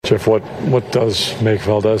Jeff, what does make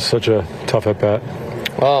Valdez such a tough at bat?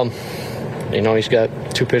 He's got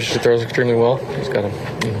 2 pitches that throws extremely well. He's got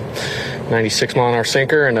a 96 mile an hour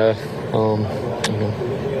sinker and a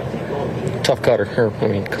tough cutter,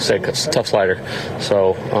 tough slider.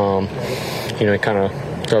 So he kind of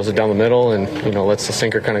throws it down the middle and lets the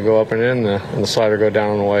sinker kind of go up and in, and the slider go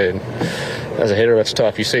down and away. And as a hitter, that's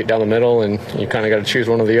tough. You see it down the middle, and you kind of got to choose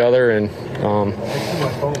one or the other. And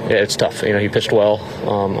it's tough. He pitched well.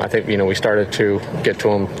 I think we started to get to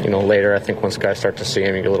him later. I think once guys start to see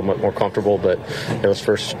him, you get a little bit more comfortable. But those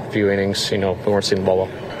first few innings, we weren't seeing the ball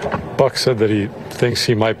well. Buck said that he thinks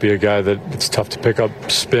he might be a guy that it's tough to pick up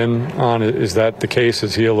spin on. Is that the case?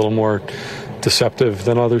 Is he a little more deceptive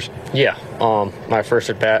than others? Yeah. My first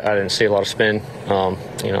at bat, I didn't see a lot of spin.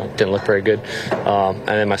 Didn't look very good. And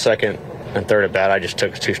then my second and third at bat, I just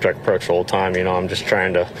took a 2-strike approach the whole time. I'm just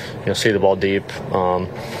trying to see the ball deep,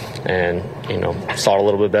 and saw it a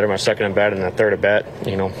little bit better my second at bat, and that third at bat,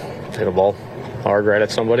 hit a ball hard right at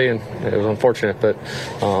somebody, and it was unfortunate, but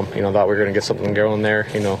thought we were going to get something going there.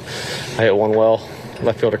 I hit one well,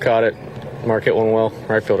 left fielder caught it. Mark hit one well,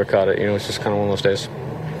 right fielder caught it. It's just kind of one of those days.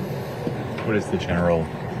 What is the general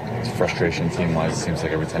frustration team-wise? It seems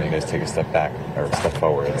like every time you guys take a step back or a step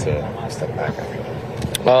forward, it's a step back after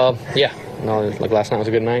that. Yeah. No, like last night was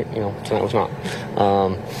a good night. Tonight was not.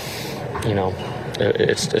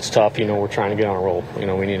 It's tough. We're trying to get on a roll. We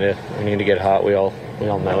need to get hot. We all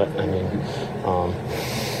know it. I mean,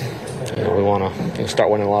 we want to start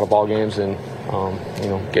winning a lot of ball games and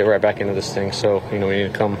get right back into this thing. So we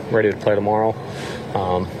need to come ready to play tomorrow.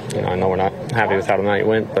 I know we're not happy with how the night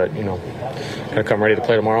went, but gotta come ready to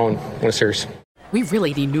play tomorrow and win a series. We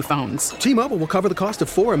really need new phones. T-Mobile will cover the cost of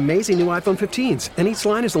 4 amazing new iPhone 15s, and each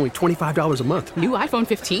line is only $25 a month. New iPhone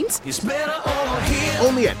 15s? It's better over here.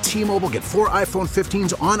 Only at T-Mobile, get 4 iPhone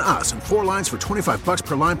 15s on us and 4 lines for $25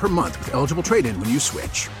 per line per month with eligible trade-in when you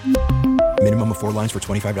switch. Minimum of 4 lines for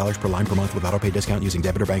 $25 per line per month with autopay discount using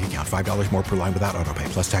debit or bank account. $5 more per line without autopay,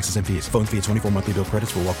 plus taxes and fees. Phone fee at 24 monthly bill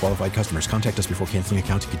credits for well-qualified customers. Contact us before canceling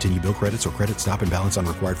account to continue bill credits or credit stop and balance on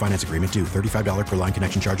required finance agreement due. $35 per line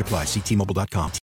connection charge applies. See T-Mobile.com.